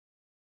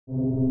But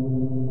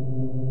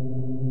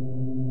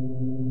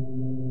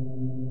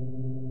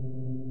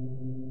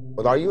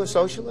are you a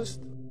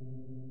socialist?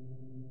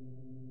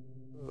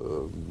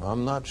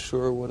 I'm not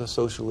sure what a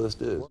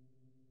socialist is.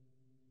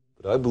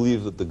 But I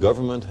believe that the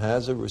government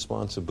has a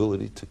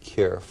responsibility to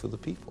care for the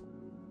people.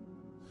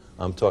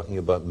 I'm talking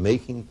about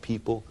making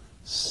people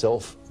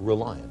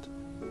self-reliant,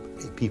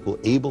 people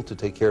able to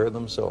take care of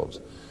themselves.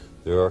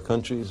 There are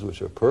countries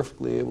which are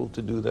perfectly able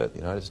to do that. The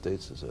United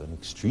States is an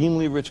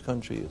extremely rich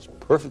country. It's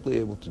perfectly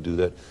able to do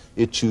that.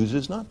 It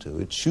chooses not to.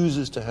 It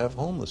chooses to have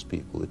homeless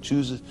people. We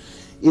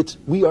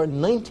are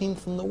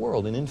 19th in the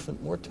world in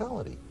infant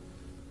mortality.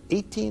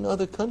 18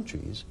 other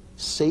countries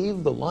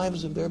save the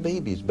lives of their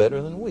babies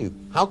better than we.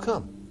 How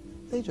come?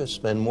 They just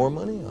spend more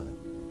money on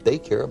it. They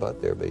care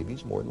about their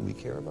babies more than we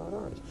care about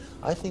ours.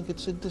 I think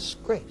it's a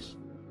disgrace.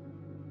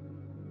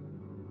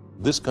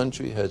 This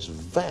country has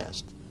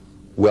vast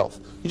wealth.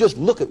 You just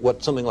look at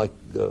what something like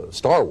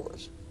Star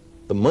Wars.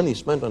 The money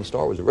spent on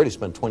Star Wars, already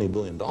spent $20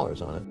 billion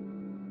on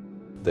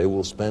it. They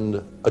will spend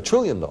 $1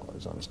 trillion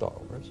on Star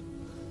Wars.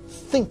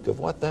 Think of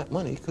what that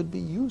money could be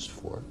used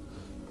for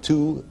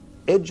to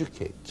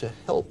educate, to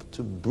help,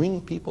 to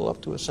bring people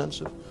up to a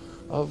sense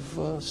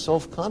of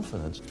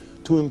self-confidence,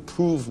 to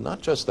improve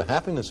not just the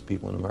happiness of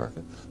people in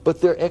America,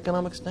 but their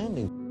economic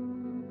standing.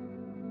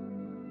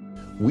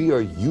 We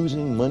are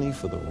using money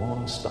for the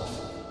wrong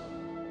stuff.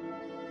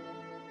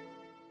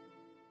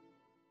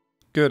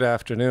 Good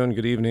afternoon,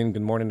 good evening,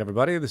 good morning,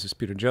 everybody. This is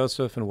Peter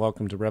Joseph, and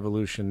welcome to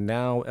Revolution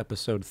Now,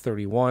 episode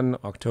 31,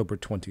 October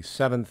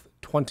 27th,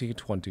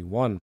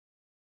 2021.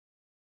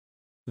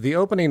 The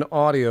opening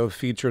audio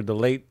featured the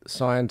late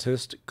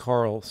scientist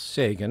Carl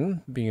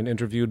Sagan being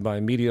interviewed by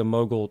media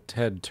mogul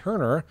Ted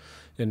Turner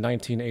in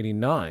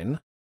 1989,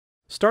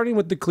 starting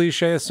with the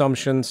cliché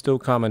assumption still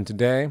common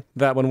today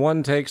that when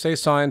one takes a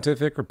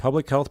scientific or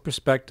public health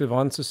perspective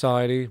on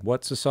society,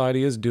 what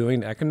society is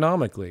doing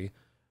economically,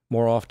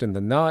 more often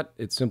than not,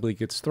 it simply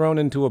gets thrown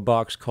into a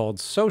box called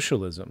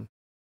socialism,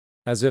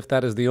 as if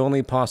that is the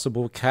only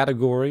possible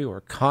category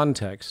or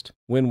context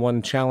when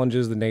one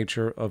challenges the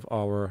nature of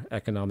our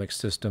economic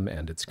system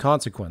and its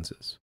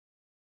consequences.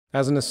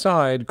 As an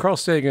aside, Carl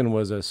Sagan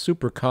was a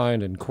super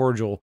kind and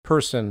cordial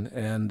person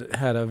and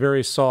had a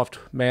very soft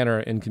manner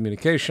in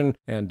communication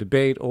and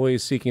debate,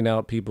 always seeking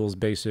out people's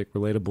basic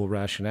relatable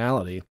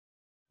rationality.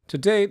 To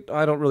date,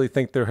 I don't really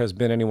think there has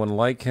been anyone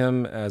like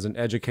him as an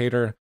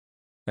educator,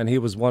 and he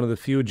was one of the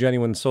few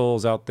genuine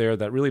souls out there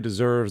that really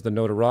deserves the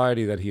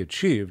notoriety that he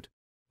achieved.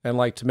 And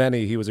like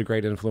many, he was a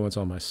great influence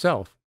on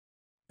myself.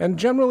 And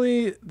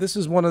generally, this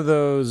is one of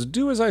those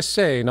do as I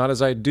say, not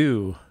as I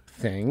do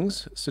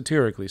things,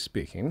 satirically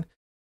speaking,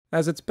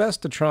 as it's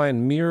best to try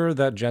and mirror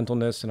that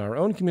gentleness in our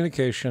own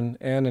communication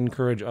and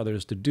encourage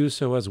others to do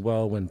so as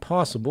well when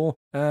possible,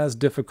 as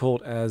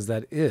difficult as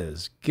that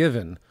is,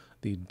 given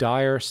the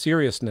dire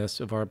seriousness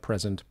of our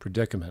present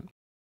predicament.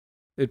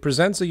 It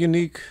presents a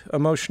unique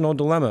emotional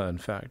dilemma, in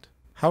fact.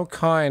 How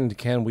kind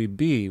can we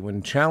be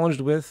when challenged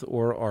with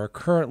or are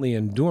currently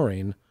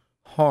enduring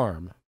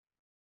harm?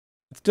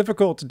 It's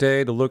difficult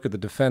today to look at the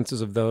defenses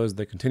of those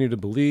that continue to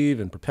believe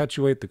and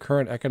perpetuate the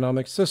current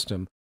economic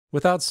system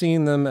without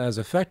seeing them as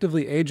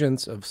effectively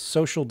agents of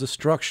social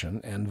destruction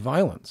and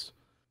violence,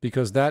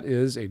 because that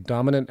is a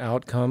dominant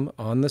outcome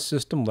on the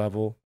system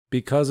level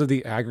because of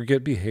the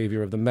aggregate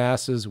behavior of the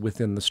masses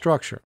within the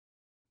structure.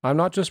 I'm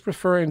not just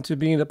referring to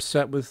being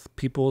upset with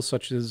people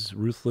such as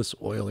ruthless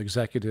oil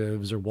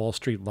executives or Wall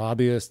Street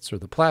lobbyists or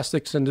the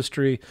plastics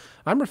industry.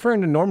 I'm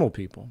referring to normal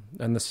people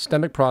and the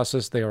systemic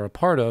process they are a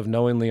part of,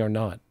 knowingly or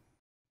not.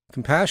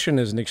 Compassion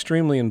is an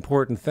extremely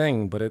important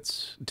thing, but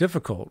it's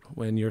difficult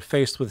when you're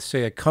faced with,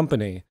 say, a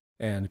company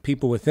and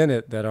people within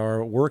it that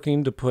are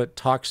working to put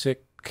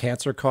toxic,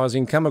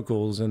 cancer-causing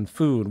chemicals in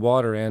food,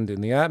 water, and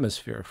in the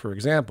atmosphere, for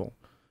example.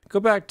 Go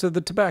back to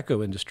the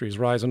tobacco industry's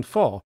rise and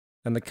fall,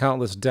 and the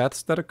countless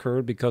deaths that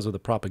occurred because of the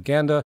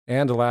propaganda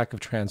and a lack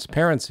of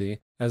transparency,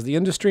 as the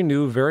industry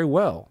knew very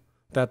well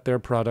that their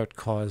product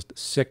caused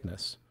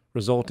sickness,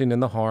 resulting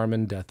in the harm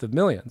and death of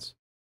millions.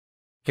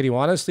 Can you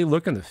honestly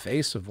look in the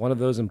face of one of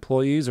those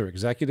employees or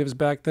executives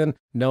back then,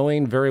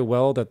 knowing very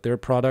well that their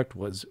product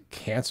was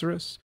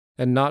cancerous,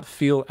 and not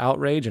feel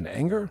outrage and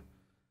anger?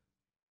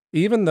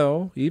 Even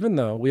though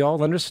we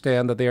all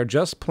understand that they are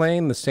just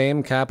playing the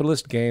same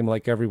capitalist game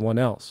like everyone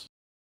else.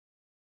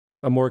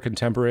 A more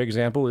contemporary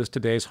example is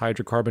today's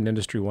hydrocarbon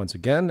industry once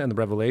again, and the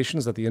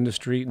revelations that the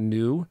industry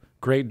knew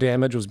great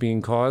damage was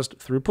being caused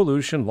through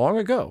pollution long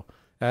ago,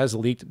 as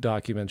leaked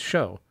documents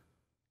show.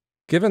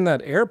 Given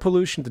that air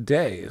pollution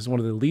today is one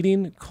of the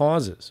leading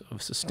causes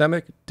of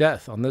systemic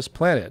death on this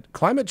planet,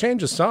 climate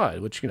change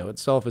aside, which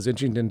itself is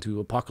inching into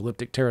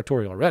apocalyptic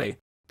territory already,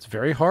 it's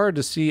very hard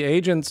to see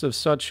agents of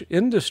such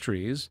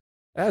industries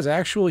as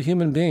actual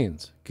human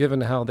beings,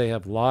 given how they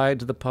have lied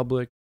to the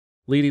public,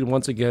 leading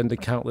once again to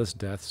countless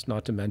deaths,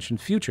 not to mention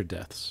future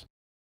deaths.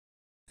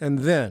 And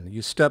then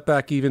you step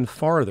back even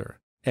farther,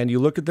 and you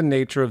look at the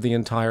nature of the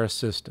entire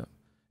system,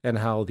 and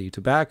how the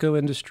tobacco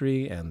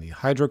industry and the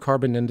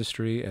hydrocarbon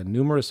industry and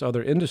numerous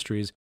other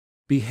industries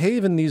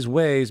behave in these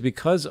ways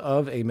because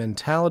of a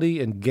mentality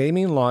and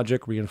gaming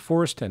logic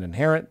reinforced and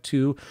inherent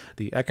to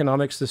the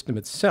economic system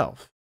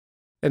itself.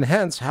 And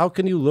hence, how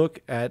can you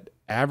look at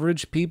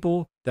average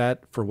people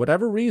that, for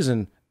whatever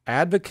reason,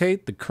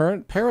 advocate the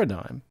current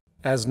paradigm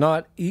as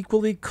not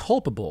equally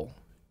culpable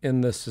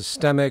in the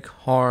systemic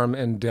harm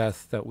and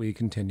death that we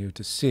continue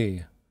to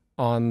see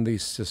on the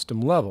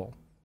system level?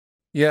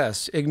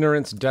 Yes,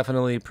 ignorance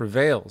definitely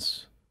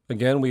prevails.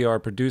 Again, we are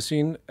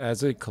producing,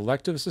 as a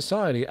collective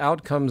society,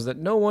 outcomes that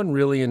no one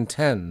really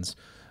intends,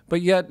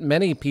 but yet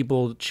many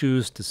people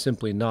choose to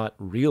simply not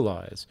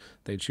realize.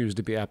 They choose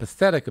to be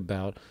apathetic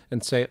about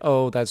and say,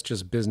 oh, that's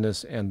just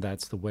business and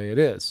that's the way it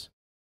is.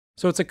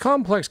 So it's a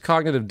complex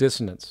cognitive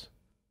dissonance.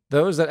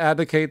 Those that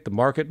advocate the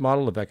market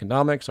model of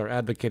economics are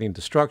advocating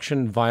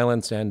destruction,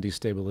 violence, and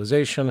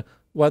destabilization,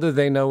 whether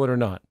they know it or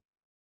not.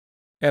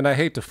 And I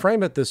hate to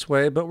frame it this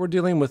way, but we're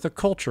dealing with a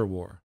culture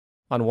war.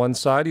 On one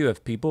side, you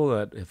have people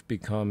that have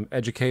become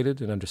educated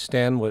and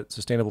understand what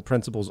sustainable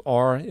principles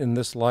are in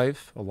this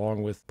life,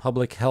 along with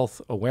public health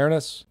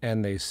awareness,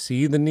 and they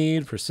see the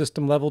need for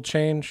system-level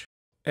change.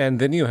 And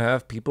then you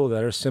have people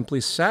that are simply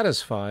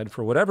satisfied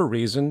for whatever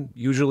reason,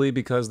 usually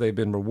because they've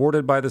been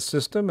rewarded by the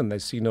system and they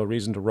see no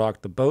reason to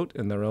rock the boat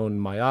in their own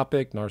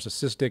myopic,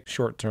 narcissistic,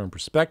 short-term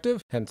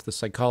perspective, hence the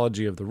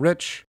psychology of the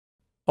rich,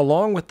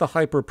 along with the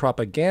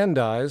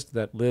hyper-propagandized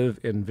that live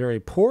in very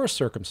poor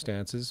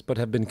circumstances but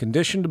have been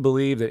conditioned to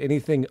believe that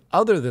anything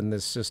other than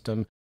this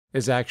system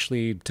is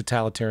actually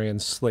totalitarian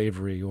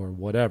slavery or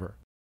whatever.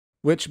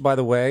 Which, by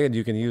the way, and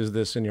you can use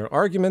this in your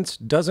arguments,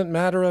 doesn't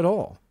matter at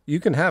all. You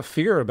can have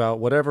fear about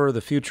whatever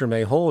the future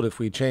may hold if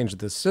we change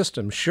this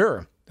system,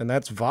 sure, and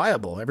that's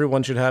viable.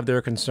 Everyone should have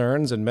their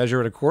concerns and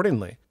measure it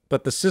accordingly.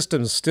 But the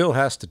system still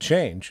has to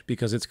change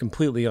because it's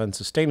completely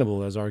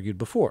unsustainable, as argued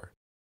before.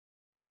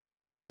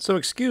 So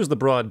excuse the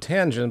broad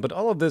tangent, but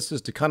all of this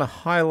is to kind of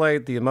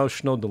highlight the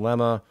emotional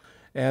dilemma,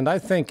 and I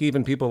think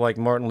even people like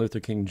Martin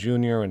Luther King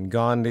Jr. and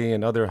Gandhi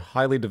and other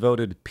highly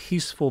devoted,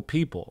 peaceful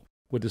people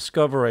would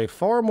discover a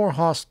far more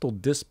hostile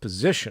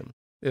disposition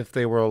if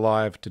they were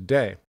alive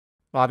today.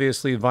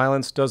 Obviously,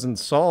 violence doesn't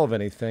solve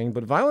anything,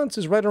 but violence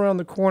is right around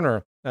the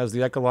corner as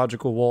the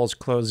ecological walls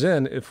close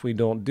in if we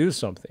don't do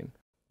something.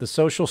 The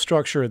social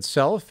structure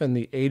itself and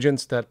the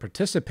agents that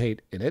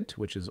participate in it,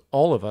 which is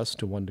all of us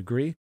to one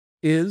degree,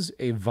 is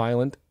a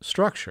violent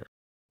structure.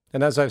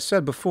 And as I've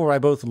said before, I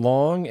both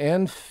long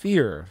and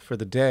fear for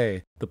the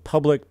day the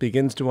public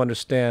begins to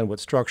understand what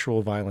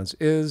structural violence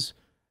is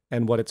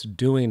and what it's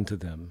doing to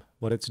them,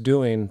 what it's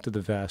doing to the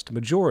vast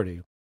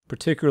majority,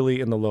 particularly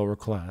in the lower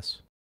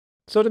class.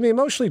 So to be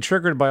emotionally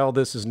triggered by all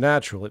this is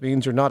natural. It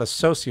means you're not a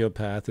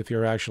sociopath if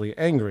you're actually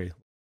angry.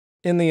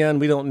 In the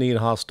end, we don't need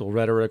hostile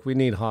rhetoric, we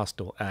need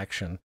hostile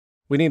action.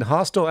 We need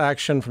hostile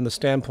action from the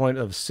standpoint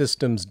of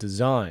systems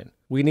design.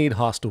 We need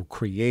hostile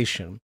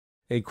creation.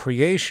 A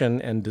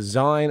creation and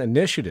design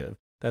initiative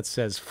that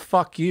says,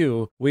 fuck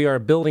you, we are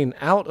building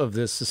out of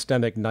this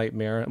systemic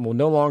nightmare and will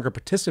no longer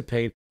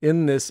participate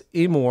in this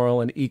immoral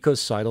and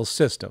ecocidal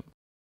system.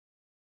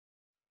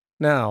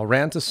 Now,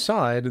 rant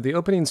aside, the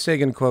opening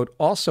Sagan quote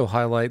also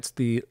highlights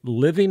the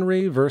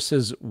livingry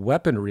versus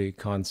weaponry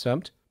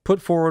concept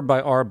put forward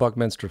by R.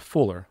 Buckminster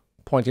Fuller,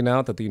 pointing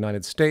out that the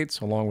United States,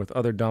 along with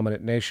other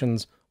dominant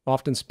nations,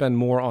 often spend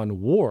more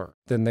on war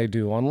than they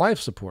do on life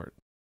support.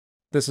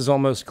 This is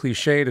almost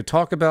cliché to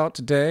talk about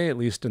today, at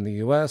least in the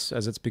U.S.,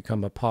 as it's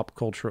become a pop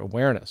culture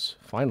awareness,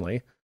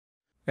 finally.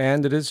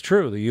 And it is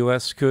true, the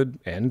U.S. could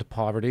end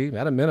poverty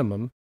at a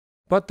minimum,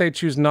 but they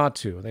choose not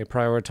to. They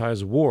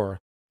prioritize war,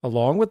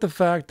 along with the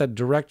fact that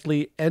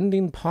directly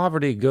ending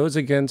poverty goes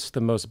against the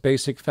most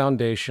basic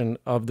foundation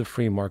of the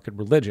free market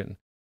religion,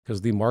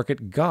 because the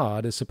market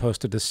god is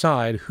supposed to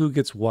decide who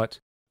gets what,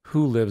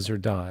 who lives or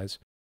dies.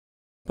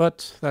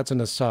 But that's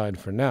an aside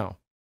for now.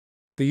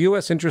 The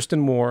U.S. interest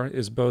in war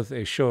is both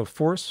a show of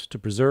force to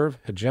preserve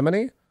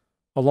hegemony,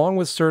 along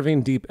with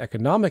serving deep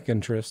economic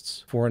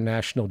interests for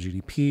national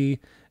GDP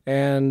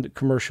and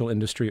commercial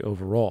industry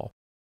overall.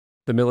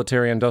 The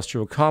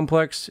military-industrial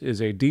complex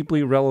is a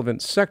deeply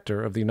relevant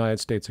sector of the United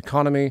States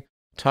economy,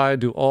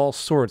 tied to all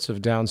sorts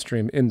of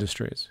downstream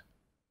industries.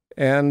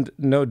 And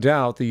no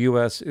doubt the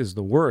U.S. is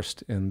the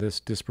worst in this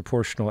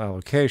disproportional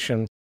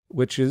allocation,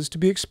 which is to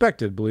be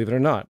expected, believe it or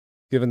not,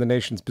 given the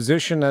nation's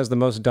position as the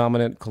most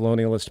dominant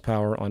colonialist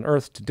power on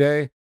Earth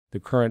today, the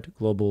current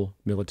global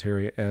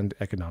military and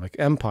economic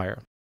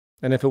empire.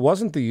 And if it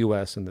wasn't the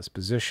U.S. in this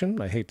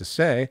position, I hate to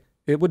say,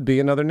 it would be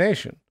another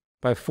nation,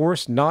 by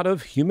force not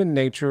of human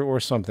nature or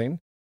something,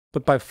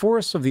 but by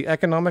force of the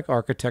economic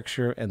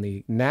architecture and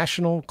the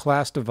national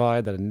class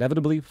divide that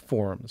inevitably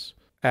forms,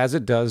 as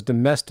it does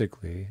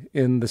domestically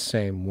in the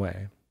same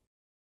way.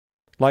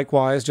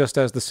 Likewise, just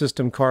as the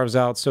system carves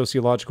out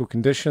sociological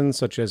conditions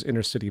such as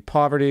inner-city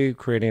poverty,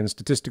 creating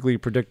statistically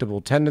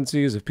predictable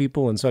tendencies of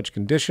people in such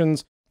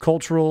conditions,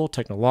 cultural,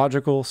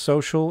 technological,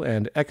 social,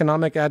 and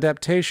economic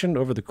adaptation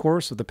over the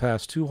course of the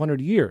past 200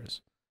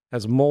 years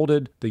has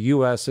molded the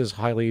U.S.'s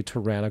highly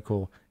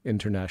tyrannical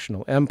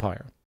international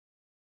empire.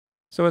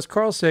 So as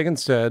Carl Sagan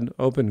said,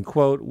 open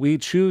quote, "We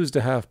choose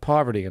to have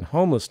poverty and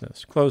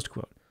homelessness," closed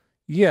quote.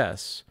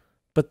 Yes,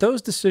 but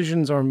those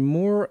decisions are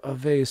more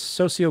of a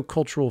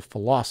sociocultural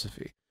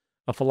philosophy,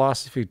 a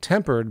philosophy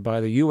tempered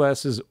by the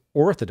U.S.'s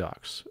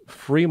orthodox,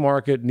 free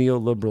market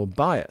neoliberal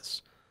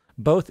bias,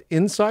 both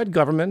inside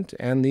government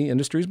and the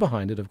industries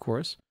behind it, of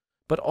course,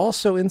 but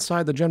also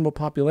inside the general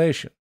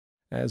population,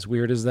 as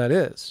weird as that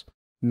is.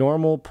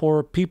 Normal,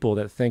 poor people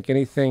that think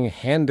anything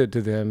handed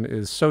to them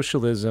is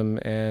socialism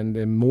and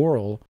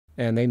immoral,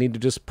 and they need to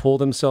just pull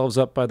themselves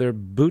up by their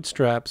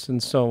bootstraps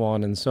and so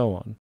on and so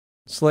on.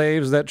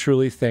 Slaves that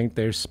truly think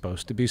they're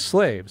supposed to be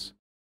slaves.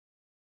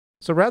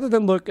 So rather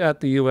than look at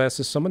the U.S.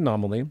 as some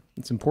anomaly,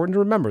 it's important to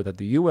remember that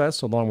the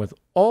U.S., along with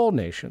all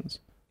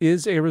nations,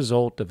 is a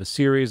result of a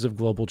series of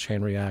global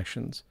chain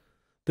reactions.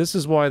 This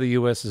is why the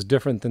U.S. is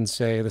different than,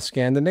 say, the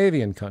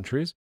Scandinavian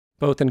countries,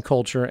 both in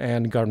culture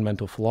and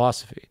governmental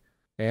philosophy,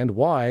 and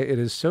why it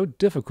is so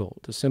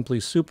difficult to simply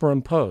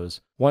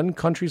superimpose one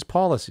country's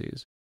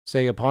policies,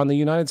 say, upon the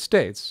United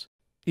States,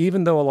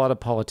 even though a lot of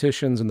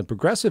politicians in the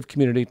progressive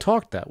community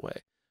talk that way.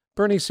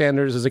 Bernie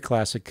Sanders is a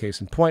classic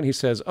case in point. He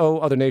says, oh,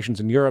 other nations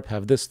in Europe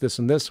have this, this,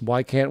 and this.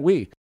 Why can't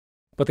we?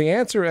 But the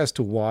answer as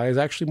to why is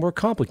actually more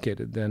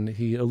complicated than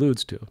he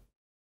alludes to.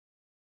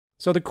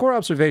 So the core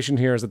observation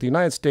here is that the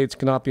United States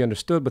cannot be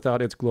understood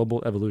without its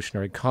global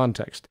evolutionary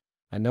context.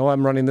 I know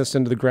I'm running this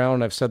into the ground,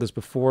 and I've said this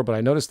before, but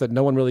I notice that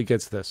no one really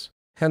gets this.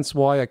 Hence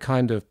why a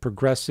kind of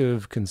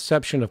progressive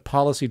conception of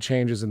policy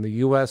changes in the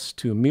U.S.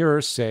 to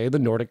mirror, say, the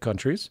Nordic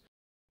countries,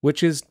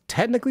 which is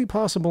technically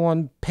possible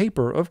on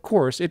paper, of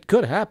course, it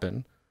could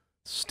happen,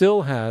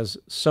 still has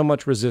so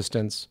much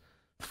resistance,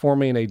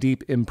 forming a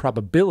deep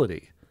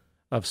improbability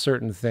of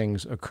certain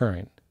things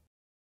occurring.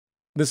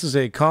 This is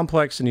a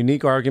complex and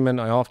unique argument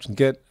I often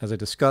get as I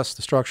discuss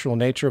the structural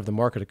nature of the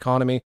market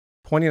economy,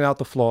 pointing out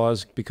the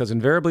flaws, because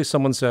invariably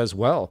someone says,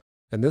 well,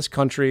 in this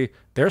country,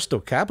 they're still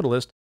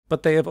capitalist,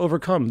 but they have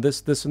overcome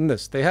this, this, and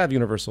this. They have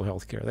universal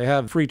health care. They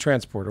have free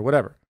transport or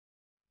whatever.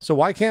 So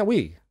why can't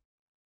we?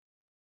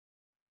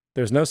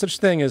 There's no such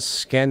thing as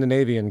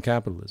Scandinavian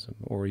capitalism,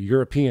 or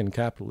European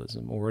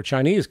capitalism, or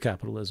Chinese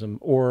capitalism,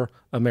 or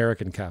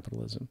American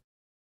capitalism.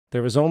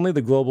 There is only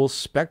the global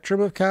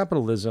spectrum of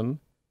capitalism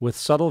with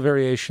subtle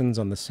variations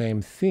on the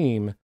same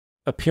theme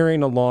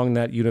appearing along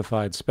that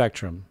unified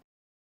spectrum.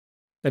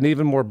 And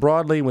even more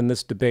broadly, when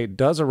this debate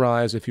does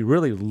arise, if you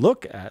really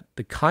look at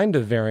the kind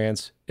of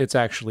variance, it's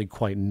actually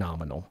quite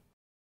nominal.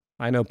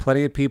 I know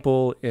plenty of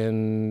people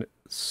in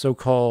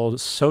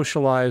so-called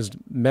socialized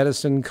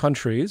medicine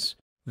countries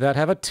that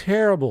have a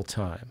terrible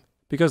time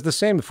because the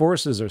same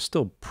forces are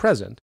still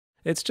present.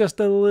 It's just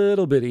a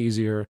little bit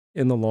easier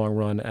in the long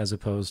run as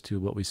opposed to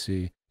what we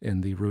see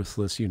in the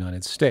ruthless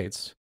United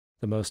States,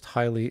 the most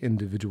highly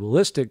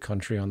individualistic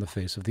country on the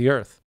face of the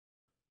earth.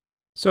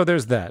 So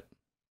there's that.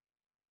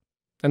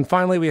 And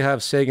finally, we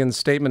have Sagan's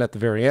statement at the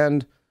very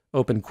end,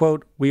 open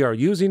quote, "We are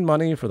using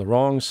money for the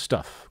wrong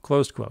stuff,"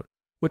 closed quote,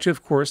 which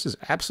of course is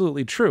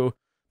absolutely true,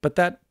 but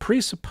that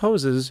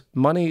presupposes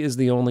money is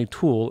the only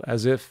tool,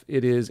 as if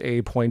it is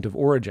a point of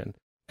origin,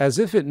 as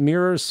if it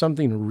mirrors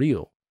something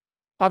real.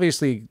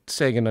 Obviously,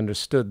 Sagan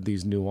understood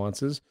these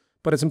nuances,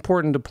 but it's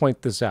important to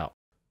point this out.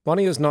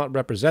 Money is not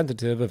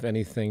representative of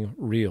anything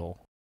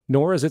real,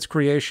 nor is its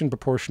creation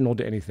proportional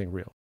to anything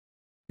real.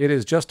 It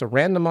is just a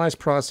randomized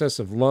process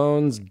of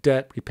loans,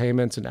 debt,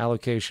 repayments, and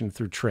allocation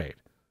through trade.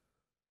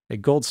 A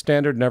gold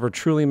standard never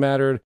truly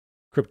mattered.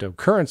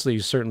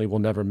 Cryptocurrency certainly will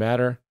never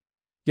matter.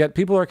 Yet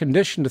people are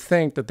conditioned to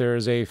think that there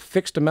is a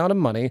fixed amount of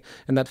money,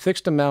 and that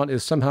fixed amount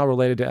is somehow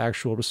related to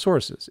actual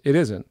resources. It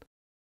isn't.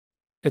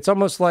 It's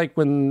almost like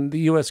when the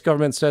U.S.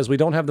 government says we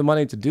don't have the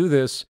money to do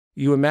this,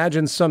 you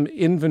imagine some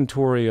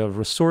inventory of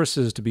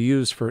resources to be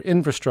used for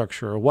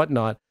infrastructure or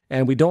whatnot,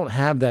 and we don't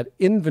have that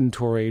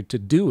inventory to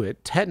do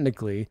it,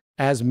 technically,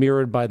 as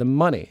mirrored by the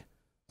money.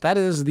 That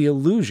is the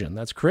illusion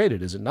that's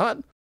created, is it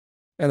not?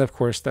 And of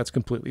course, that's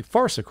completely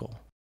farcical.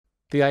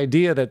 The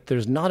idea that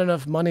there's not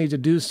enough money to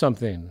do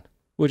something,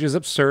 which is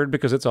absurd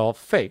because it's all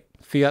fake.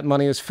 Fiat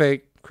money is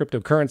fake,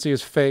 cryptocurrency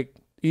is fake,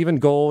 even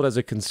gold as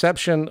a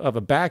conception of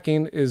a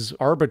backing is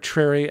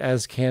arbitrary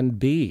as can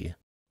be.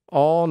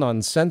 All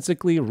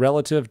nonsensically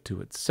relative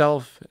to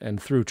itself, and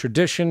through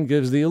tradition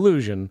gives the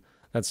illusion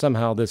that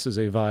somehow this is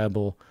a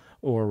viable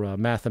or a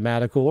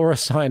mathematical or a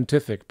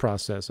scientific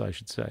process, I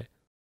should say.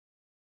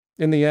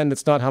 In the end,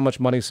 it's not how much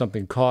money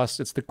something costs,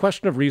 it's the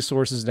question of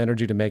resources and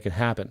energy to make it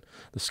happen.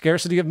 The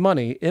scarcity of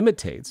money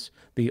imitates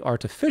the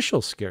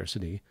artificial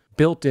scarcity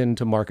built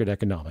into market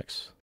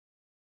economics.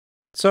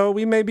 So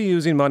we may be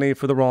using money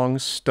for the wrong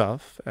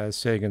stuff, as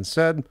Sagan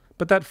said,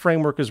 but that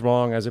framework is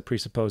wrong as it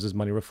presupposes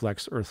money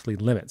reflects earthly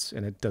limits,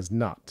 and it does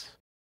not.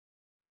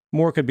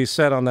 More could be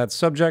said on that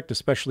subject,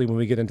 especially when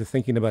we get into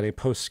thinking about a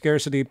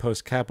post-scarcity,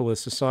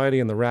 post-capitalist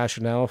society and the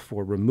rationale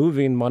for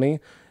removing money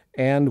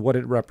and what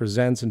it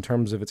represents in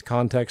terms of its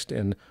context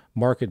in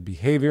market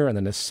behavior and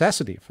the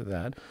necessity for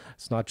that.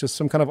 It's not just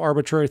some kind of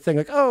arbitrary thing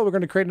like, oh, we're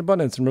going to create an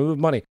abundance and remove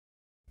money.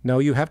 No,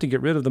 you have to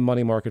get rid of the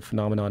money market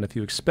phenomenon if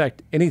you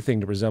expect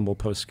anything to resemble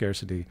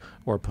post-scarcity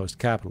or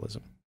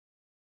post-capitalism.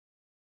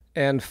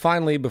 And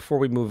finally, before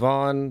we move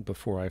on,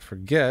 before I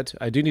forget,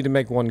 I do need to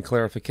make one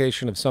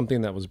clarification of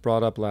something that was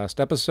brought up last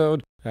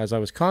episode, as I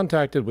was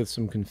contacted with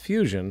some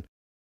confusion.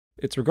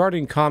 It's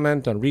regarding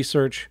comment on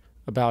research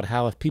about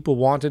how if people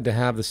wanted to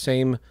have the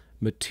same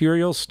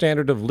material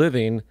standard of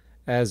living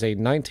as a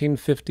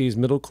 1950s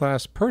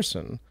middle-class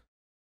person,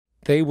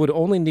 they would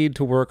only need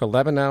to work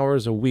 11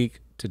 hours a week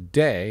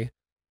today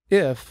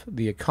if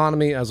the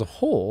economy as a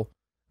whole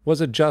was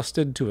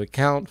adjusted to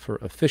account for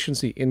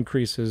efficiency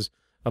increases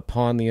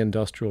upon the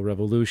Industrial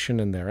Revolution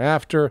and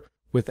thereafter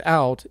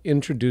without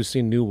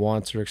introducing new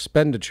wants or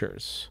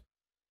expenditures.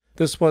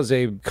 This was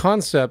a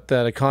concept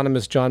that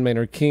economist John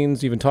Maynard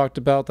Keynes even talked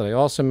about, that I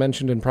also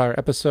mentioned in prior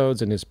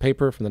episodes in his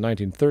paper from the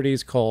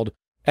 1930s called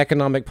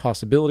Economic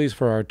Possibilities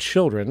for Our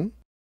Children.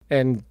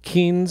 And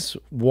Keynes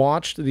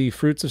watched the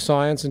fruits of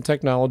science and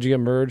technology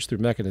emerge through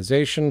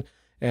mechanization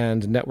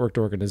and networked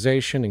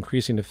organization,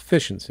 increasing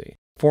efficiency,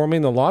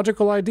 forming the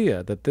logical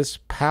idea that this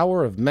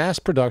power of mass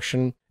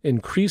production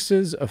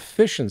increases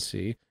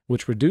efficiency,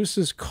 which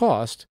reduces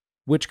cost,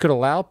 which could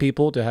allow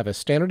people to have a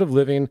standard of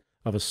living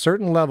of a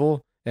certain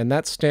level, and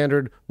that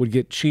standard would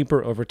get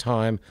cheaper over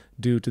time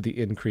due to the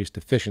increased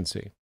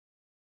efficiency.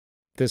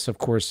 This, of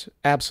course,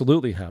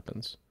 absolutely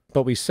happens,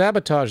 but we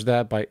sabotage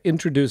that by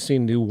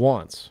introducing new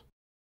wants.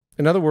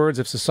 In other words,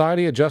 if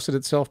society adjusted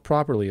itself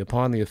properly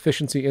upon the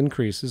efficiency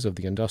increases of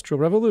the Industrial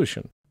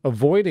Revolution,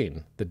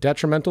 avoiding the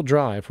detrimental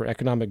drive for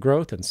economic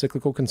growth and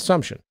cyclical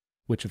consumption,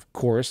 which of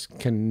course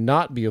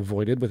cannot be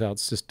avoided without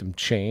system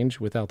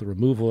change, without the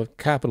removal of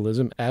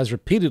capitalism, as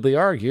repeatedly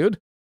argued,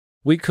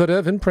 we could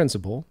have, in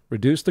principle,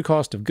 reduced the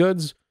cost of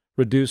goods,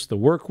 reduced the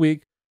work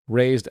week,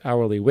 raised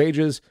hourly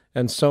wages,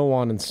 and so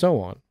on,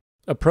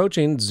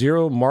 approaching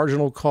zero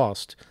marginal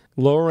cost,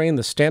 lowering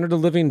the standard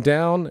of living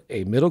down,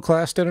 a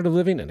middle-class standard of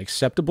living, an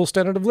acceptable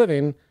standard of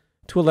living,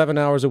 to 11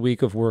 hours a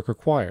week of work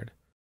required.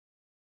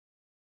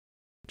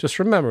 Just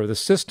remember, the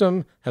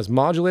system has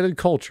modulated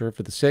culture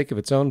for the sake of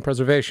its own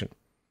preservation,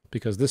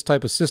 because this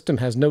type of system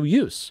has no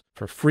use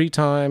for free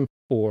time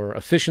or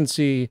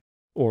efficiency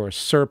or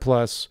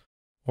surplus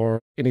or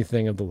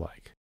anything of the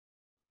like.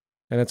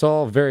 And it's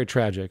all very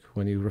tragic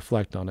when you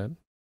reflect on it.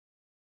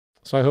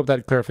 So I hope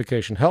that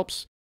clarification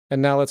helps.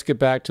 And now let's get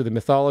back to the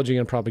mythology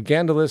and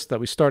propaganda list that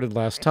we started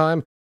last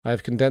time.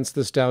 I've condensed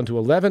this down to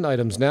 11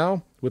 items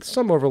now, with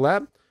some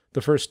overlap.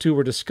 The first two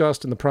were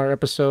discussed in the prior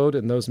episode,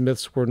 and those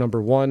myths were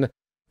number 1,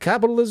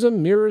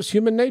 capitalism mirrors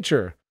human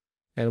nature.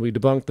 And we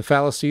debunked the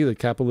fallacy that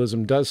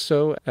capitalism does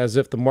so, as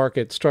if the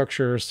market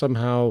structure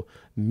somehow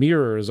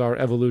mirrors our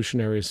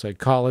evolutionary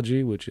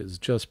psychology, which is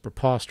just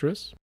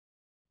preposterous.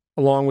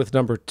 Along with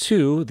number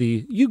 2,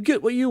 the you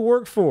get what you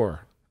work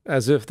for,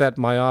 as if that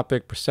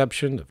myopic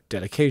perception of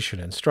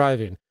dedication and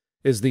striving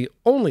is the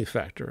only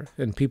factor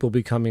in people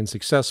becoming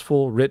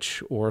successful,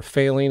 rich, or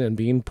failing and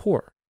being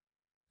poor.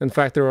 In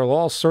fact, there are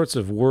all sorts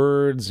of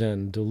words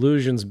and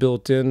delusions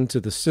built into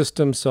the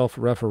system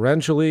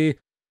self-referentially.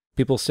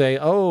 People say,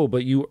 oh,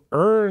 but you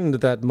earned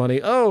that money.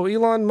 Oh,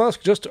 Elon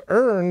Musk just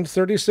earned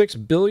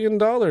 $36 billion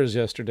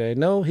yesterday.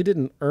 No, he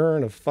didn't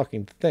earn a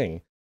fucking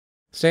thing.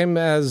 Same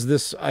as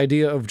this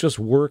idea of just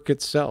work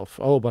itself.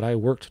 Oh, but I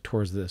worked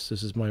towards this.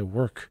 This is my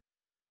work.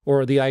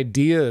 Or the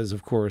ideas,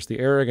 of course, the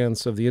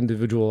arrogance of the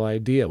individual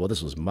idea. Well,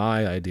 this was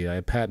my idea.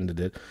 I patented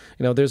it.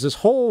 You know, there's this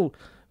whole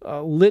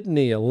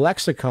litany, a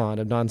lexicon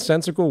of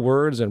nonsensical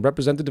words and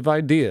representative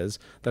ideas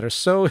that are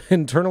so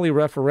internally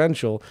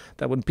referential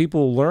that when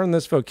people learn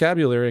this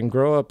vocabulary and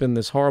grow up in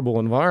this horrible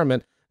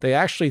environment, they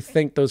actually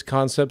think those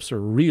concepts are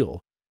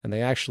real and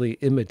they actually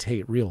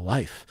imitate real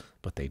life,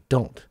 but they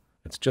don't.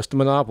 It's just a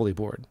monopoly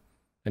board.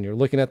 And you're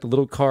looking at the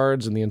little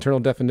cards and the internal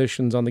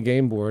definitions on the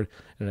game board,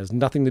 and it has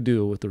nothing to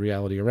do with the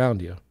reality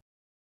around you.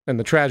 And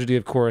the tragedy,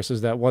 of course,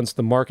 is that once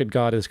the market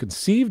god is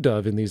conceived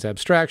of in these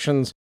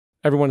abstractions,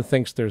 everyone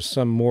thinks there's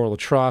some moral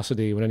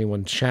atrocity when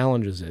anyone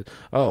challenges it.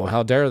 Oh,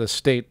 how dare the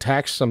state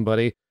tax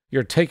somebody?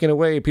 You're taking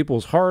away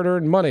people's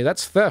hard-earned money.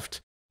 That's theft.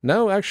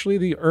 No, actually,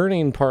 the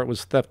earning part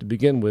was theft to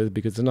begin with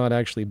because it's not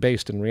actually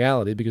based in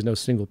reality, because no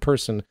single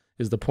person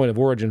is the point of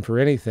origin for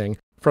anything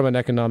from an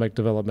economic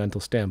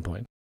developmental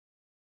standpoint.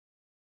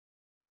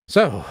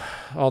 So,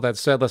 all that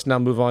said, let's now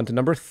move on to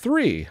number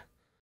 3.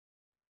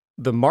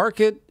 The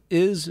market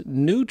is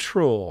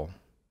neutral.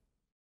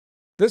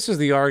 This is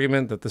the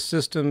argument that the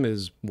system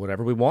is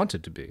whatever we want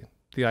it to be.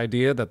 The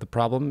idea that the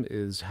problem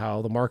is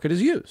how the market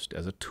is used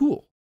as a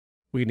tool.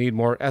 We need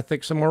more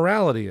ethics and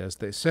morality, as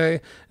they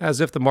say, as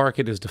if the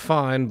market is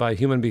defined by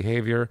human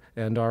behavior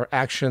and our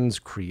actions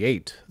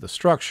create the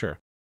structure.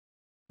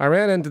 I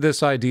ran into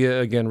this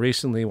idea again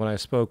recently when I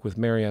spoke with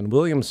Marianne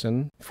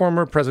Williamson,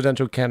 former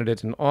presidential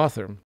candidate and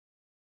author.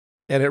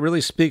 And it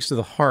really speaks to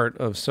the heart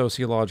of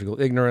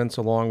sociological ignorance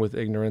along with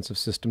ignorance of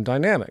system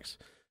dynamics.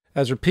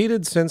 As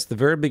repeated since the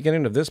very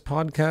beginning of this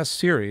podcast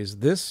series,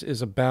 this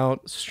is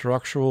about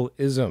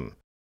structuralism.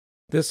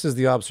 This is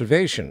the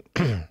observation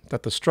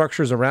that the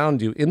structures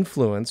around you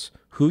influence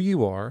who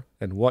you are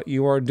and what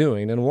you are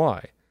doing and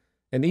why.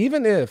 And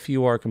even if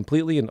you are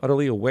completely and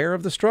utterly aware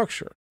of the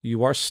structure,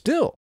 you are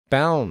still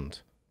bound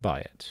by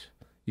it.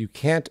 You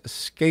can't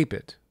escape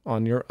it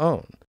on your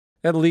own.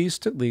 At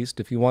least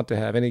if you want to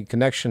have any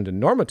connection to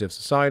normative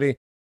society,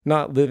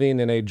 not living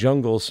in a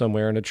jungle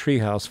somewhere in a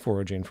treehouse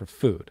foraging for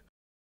food.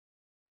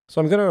 So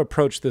I'm going to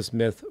approach this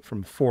myth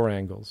from 4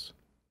 angles.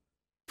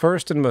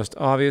 First and most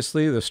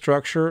obviously, the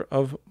structure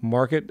of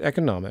market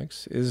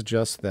economics is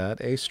just that,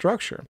 a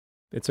structure.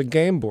 It's a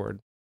game board.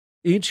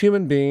 Each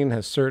human being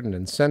has certain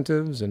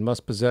incentives and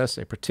must possess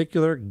a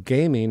particular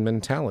gaming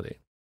mentality.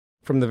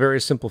 From the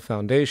very simple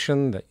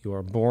foundation that you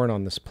are born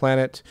on this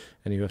planet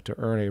and you have to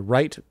earn a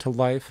right to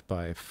life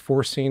by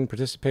forcing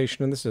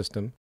participation in the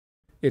system,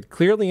 it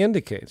clearly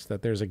indicates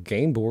that there's a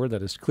game board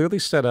that is clearly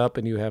set up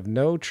and you have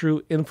no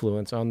true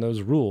influence on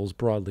those rules,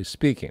 broadly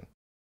speaking.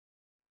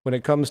 When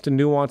it comes to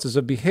nuances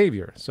of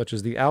behavior, such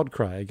as the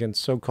outcry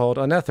against so-called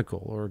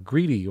unethical or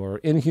greedy or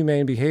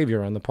inhumane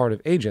behavior on the part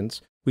of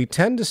agents, we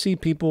tend to see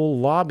people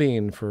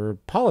lobbying for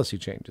policy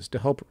changes to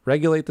help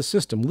regulate the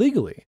system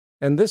legally.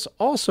 And this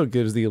also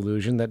gives the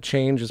illusion that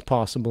change is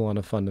possible on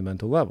a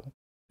fundamental level.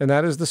 And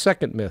that is the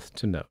second myth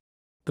to note.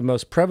 The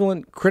most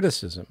prevalent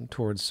criticism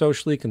towards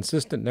socially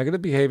consistent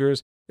negative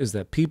behaviors is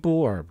that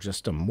people are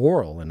just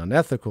immoral and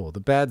unethical, the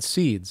bad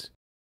seeds.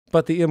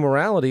 But the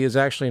immorality is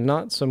actually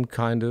not some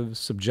kind of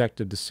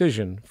subjective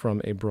decision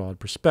from a broad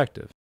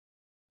perspective.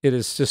 It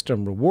is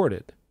system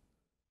rewarded.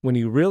 When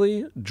you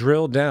really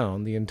drill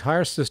down, the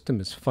entire system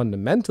is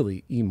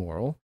fundamentally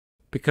immoral,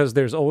 because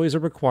there's always a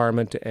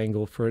requirement to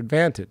angle for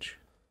advantage.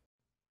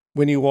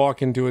 When you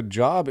walk into a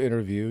job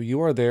interview,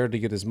 you are there to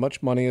get as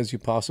much money as you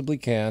possibly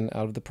can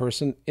out of the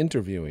person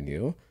interviewing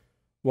you,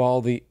 while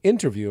the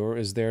interviewer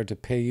is there to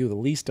pay you the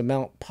least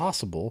amount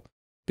possible,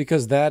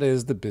 because that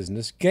is the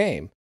business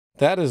game.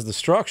 That is the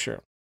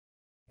structure.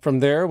 From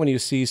there, when you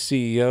see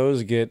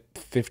CEOs get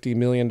 $50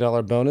 million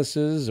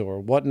bonuses or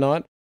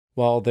whatnot,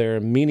 while their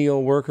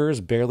menial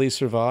workers barely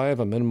survive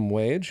a minimum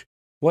wage,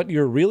 what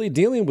you're really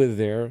dealing with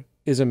there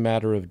is a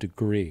matter of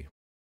degree.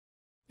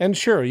 And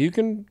sure, you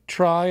can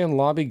try and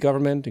lobby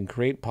government and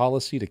create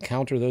policy to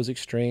counter those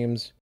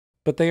extremes,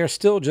 but they are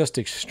still just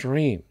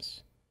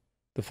extremes.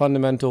 The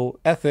fundamental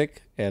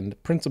ethic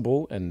and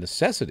principle and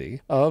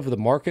necessity of the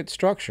market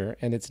structure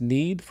and its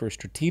need for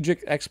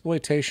strategic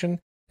exploitation,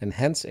 and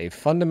hence a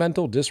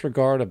fundamental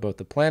disregard of both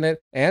the planet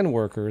and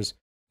workers,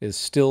 is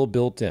still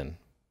built in.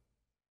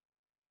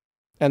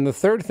 And the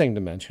third thing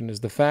to mention is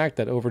the fact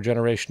that over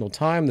generational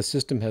time, the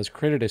system has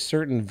created a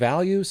certain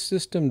value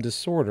system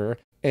disorder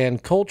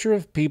and culture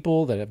of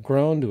people that have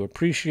grown to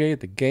appreciate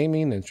the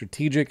gaming and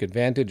strategic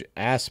advantage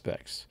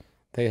aspects.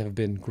 They have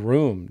been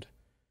groomed.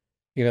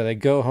 They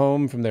go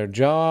home from their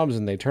jobs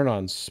and they turn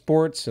on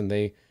sports and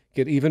they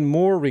get even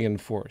more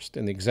reinforced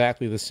in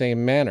exactly the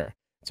same manner.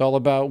 It's all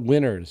about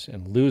winners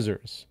and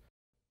losers.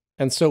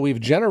 And so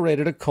we've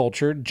generated a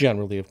culture,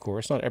 generally, of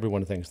course, not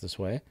everyone thinks this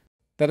way,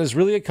 that is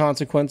really a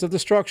consequence of the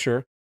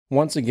structure,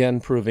 once again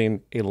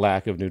proving a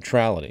lack of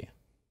neutrality.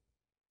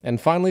 And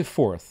finally,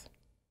 fourth,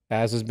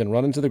 as has been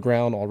run into the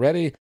ground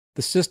already,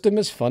 the system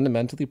is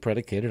fundamentally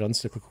predicated on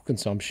cyclical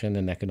consumption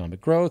and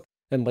economic growth,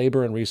 and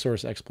labor and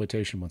resource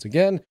exploitation once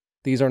again.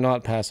 These are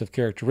not passive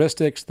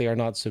characteristics, they are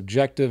not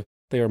subjective,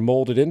 they are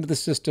molded into the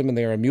system, and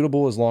they are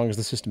immutable as long as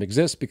the system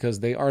exists because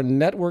they are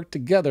networked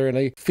together in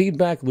a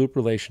feedback loop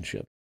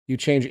relationship. You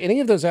change any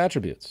of those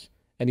attributes,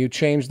 and you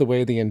change the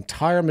way the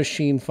entire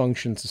machine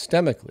functions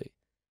systemically,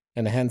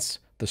 and hence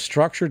the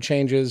structure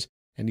changes,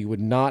 and you would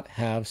not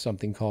have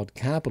something called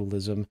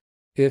capitalism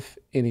if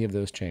any of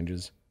those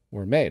changes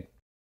were made.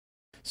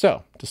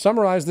 So, to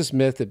summarize this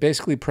myth, it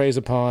basically preys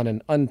upon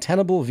an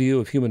untenable view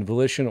of human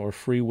volition or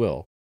free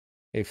will,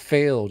 a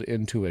failed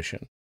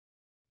intuition.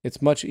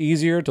 It's much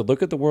easier to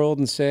look at the world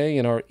and say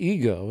in our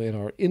ego, in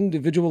our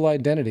individual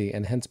identity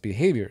and hence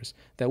behaviors,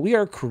 that we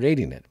are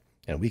creating it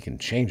and we can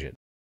change it,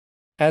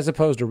 as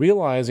opposed to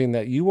realizing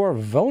that you are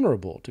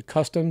vulnerable to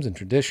customs and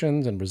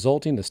traditions and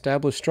resulting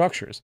established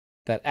structures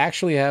that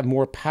actually have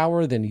more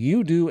power than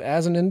you do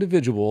as an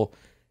individual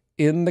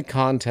in the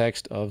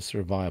context of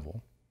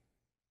survival.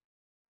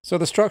 So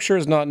the structure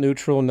is not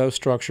neutral. No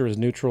structure is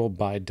neutral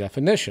by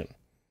definition.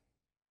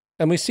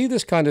 And we see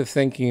this kind of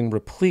thinking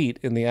replete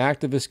in the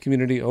activist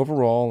community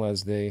overall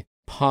as they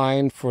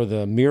pine for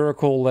the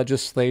miracle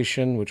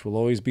legislation, which will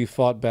always be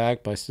fought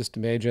back by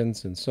system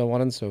agents and so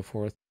on and so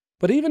forth.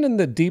 But even in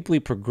the deeply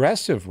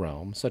progressive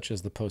realm, such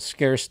as the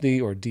post-scarcity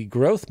or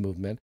degrowth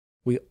movement,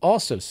 we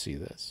also see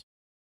this.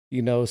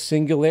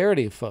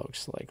 Singularity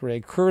folks like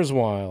Ray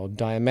Kurzweil,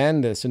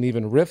 Diamandis, and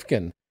even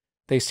Rifkin,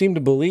 they seem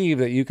to believe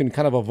that you can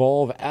kind of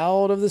evolve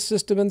out of the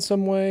system in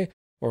some way,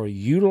 or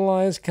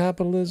utilize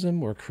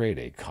capitalism, or create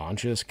a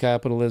conscious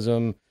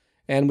capitalism,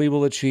 and we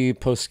will achieve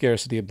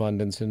post-scarcity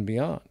abundance and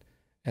beyond.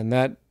 And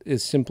that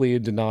is simply a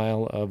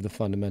denial of the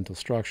fundamental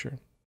structure.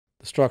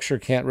 The structure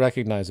can't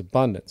recognize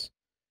abundance.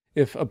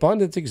 If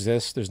abundance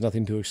exists, there's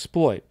nothing to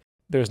exploit.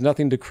 There's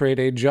nothing to create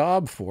a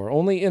job for.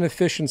 Only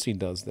inefficiency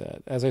does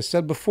that. As I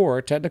said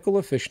before, technical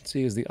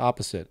efficiency is the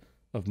opposite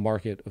of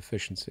market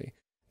efficiency.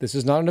 This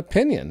is not an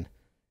opinion.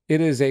 It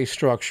is a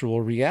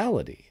structural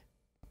reality.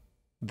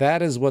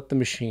 That is what the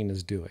machine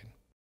is doing.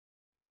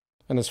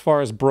 And as far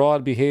as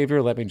broad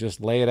behavior, let me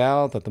just lay it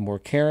out that the more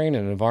caring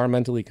and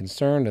environmentally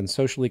concerned and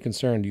socially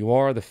concerned you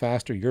are, the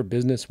faster your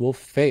business will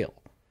fail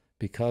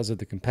because of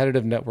the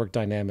competitive network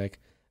dynamic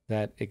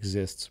that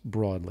exists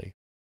broadly.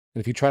 And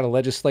if you try to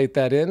legislate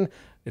that in,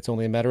 it's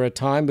only a matter of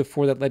time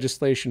before that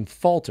legislation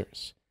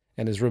falters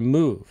and is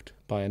removed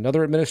by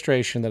another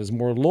administration that is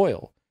more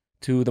loyal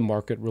to the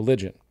market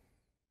religion.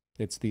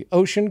 It's the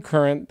ocean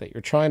current that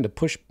you're trying to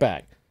push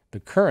back. The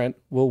current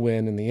will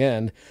win in the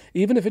end,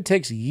 even if it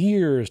takes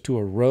years to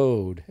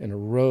erode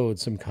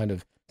some kind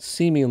of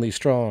seemingly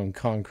strong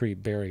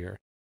concrete barrier.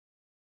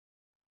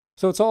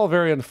 So it's all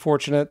very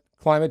unfortunate.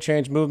 Climate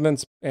change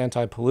movements,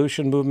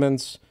 anti-pollution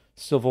movements,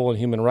 civil and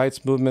human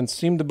rights movements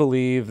seem to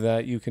believe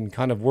that you can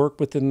kind of work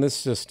within this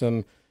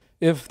system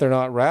if they're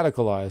not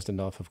radicalized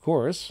enough, of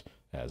course,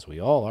 as we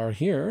all are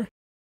here.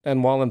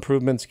 And while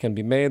improvements can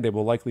be made, they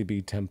will likely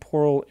be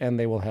temporal and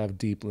they will have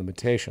deep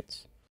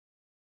limitations.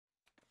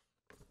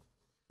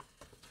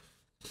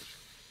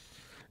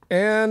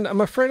 And I'm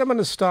afraid I'm going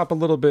to stop a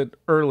little bit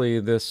early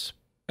this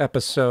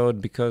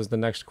episode because the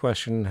next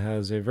question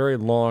has a very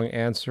long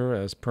answer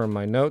as per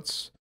my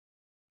notes.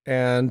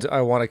 And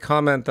I want to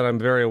comment that I'm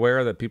very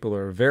aware that people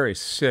are very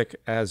sick,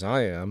 as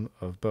I am,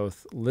 of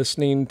both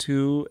listening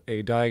to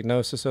a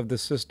diagnosis of the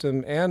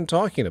system and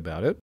talking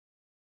about it.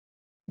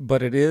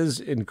 But it is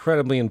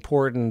incredibly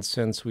important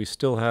since we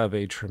still have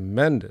a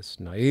tremendous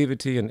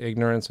naivety and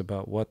ignorance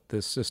about what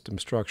this system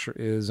structure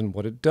is and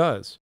what it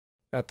does.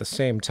 At the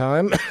same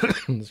time,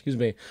 excuse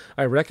me,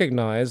 I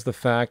recognize the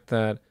fact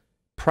that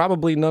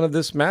probably none of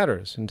this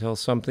matters until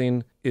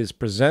something is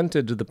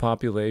presented to the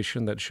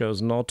population that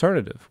shows an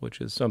alternative,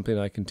 which is something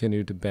I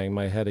continue to bang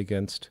my head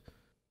against.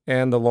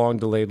 And the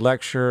long-delayed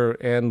lecture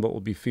and what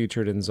will be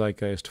featured in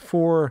Zeitgeist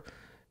 4,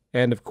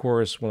 and of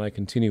course, when I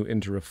continue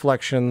into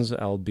reflections,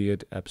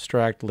 albeit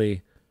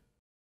abstractly,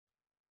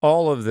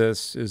 all of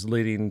this is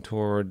leading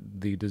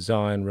toward the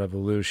design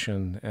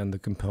revolution and the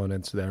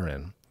components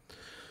therein.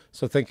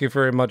 So thank you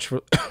very much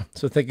for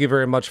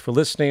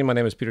listening. My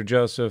name is Peter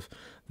Joseph.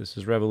 This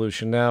is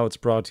Revolution Now. It's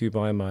brought to you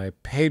by my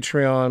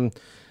Patreon,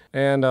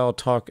 and I'll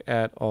talk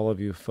at all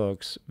of you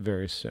folks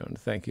very soon.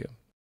 Thank you.